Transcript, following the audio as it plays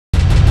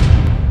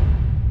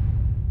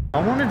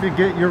I wanted to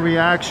get your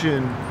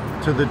reaction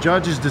to the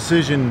judge's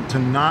decision to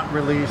not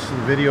release the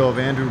video of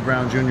Andrew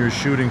Brown Jr.'s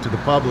shooting to the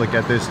public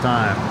at this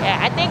time. Yeah,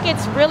 I think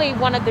it's really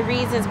one of the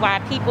reasons why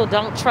people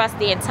don't trust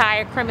the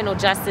entire criminal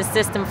justice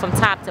system from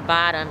top to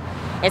bottom.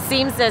 It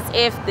seems as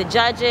if the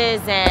judges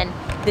and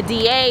the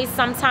DAs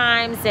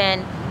sometimes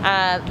and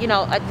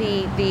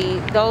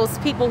those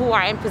people who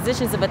are in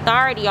positions of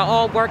authority are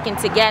all working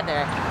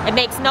together. It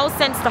makes no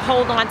sense to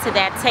hold on to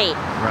that tape.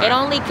 Right. It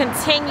only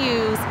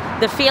continues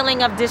the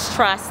feeling of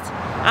distrust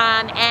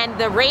and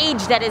the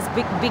rage that is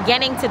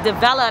beginning to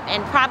develop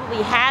and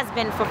probably has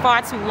been for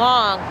far too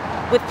long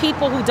with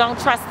people who don't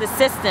trust the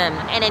system.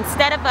 And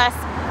instead of us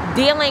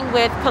dealing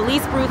with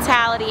police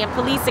brutality and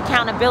police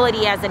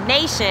accountability as a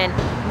nation,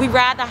 we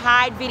rather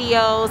hide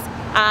videos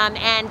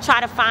and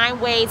try to find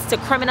ways to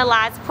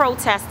criminalize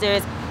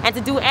protesters and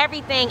to do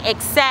everything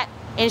except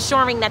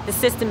ensuring that the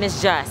system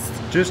is just.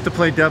 Just to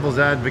play devil's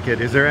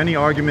advocate, is there any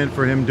argument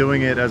for him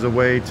doing it as a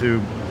way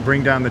to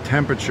bring down the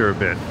temperature a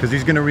bit? Because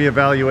he's going to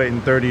reevaluate in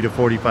 30 to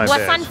 45 days.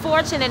 What's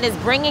unfortunate is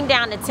bringing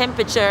down the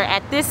temperature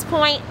at this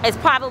point is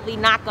probably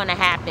not going to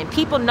happen.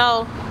 People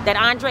know that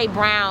Andre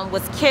Brown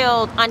was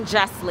killed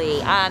unjustly.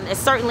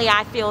 Certainly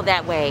I feel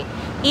that way.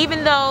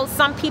 Even though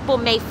some people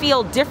may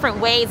feel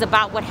different ways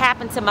about what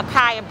happened to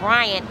Ma'Khia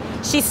Bryant,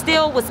 she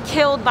still was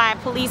killed by a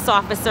police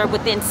officer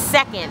within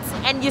seconds.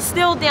 And you're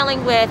still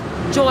dealing with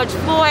George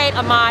Floyd,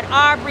 Ahmaud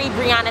Arbery,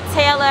 Breonna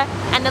Taylor,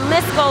 and the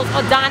list goes,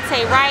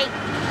 Odante Wright.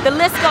 The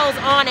list goes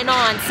on and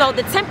on. So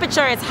the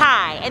temperature is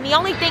high. And the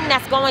only thing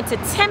that's going to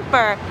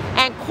temper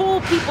and cool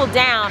people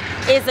down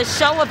is a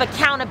show of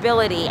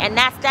accountability. And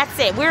that's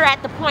it. We're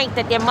at the point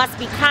that there must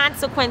be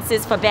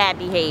consequences for bad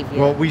behavior.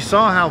 Well, we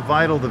saw how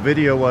vital the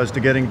video was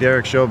to getting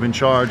Derek Chauvin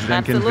charged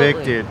and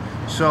convicted.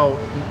 So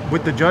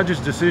with the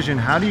judge's decision,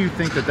 how do you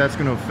think that that's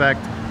going to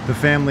affect the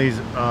family's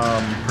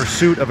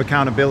pursuit of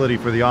accountability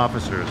for the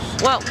officers?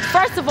 Well,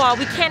 first of all,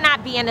 we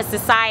cannot be in a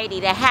society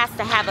that has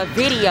to have a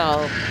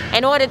video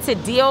in order to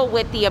deal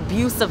with the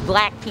abuse of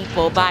black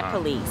people by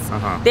police.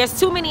 There's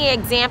too many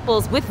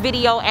examples with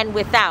video and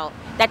without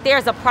that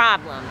there's a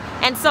problem.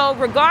 And so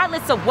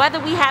regardless of whether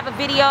we have a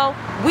video,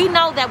 we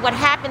know that what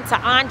happened to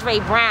Andre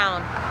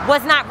Brown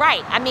was not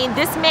right. I mean,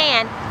 this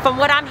man, from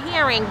what I'm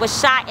hearing, was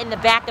shot in the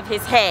back of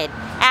his head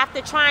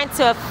after trying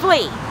to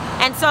flee.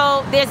 And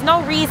so there's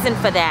no reason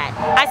for that.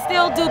 I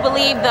still do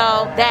believe,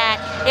 though,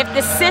 that if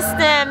the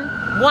system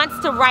wants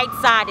to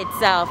right-side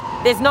itself,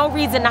 there's no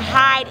reason to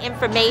hide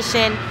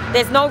information.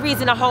 There's no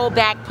reason to hold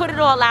back. Put it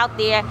all out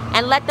there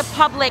and let the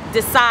public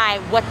decide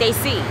what they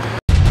see.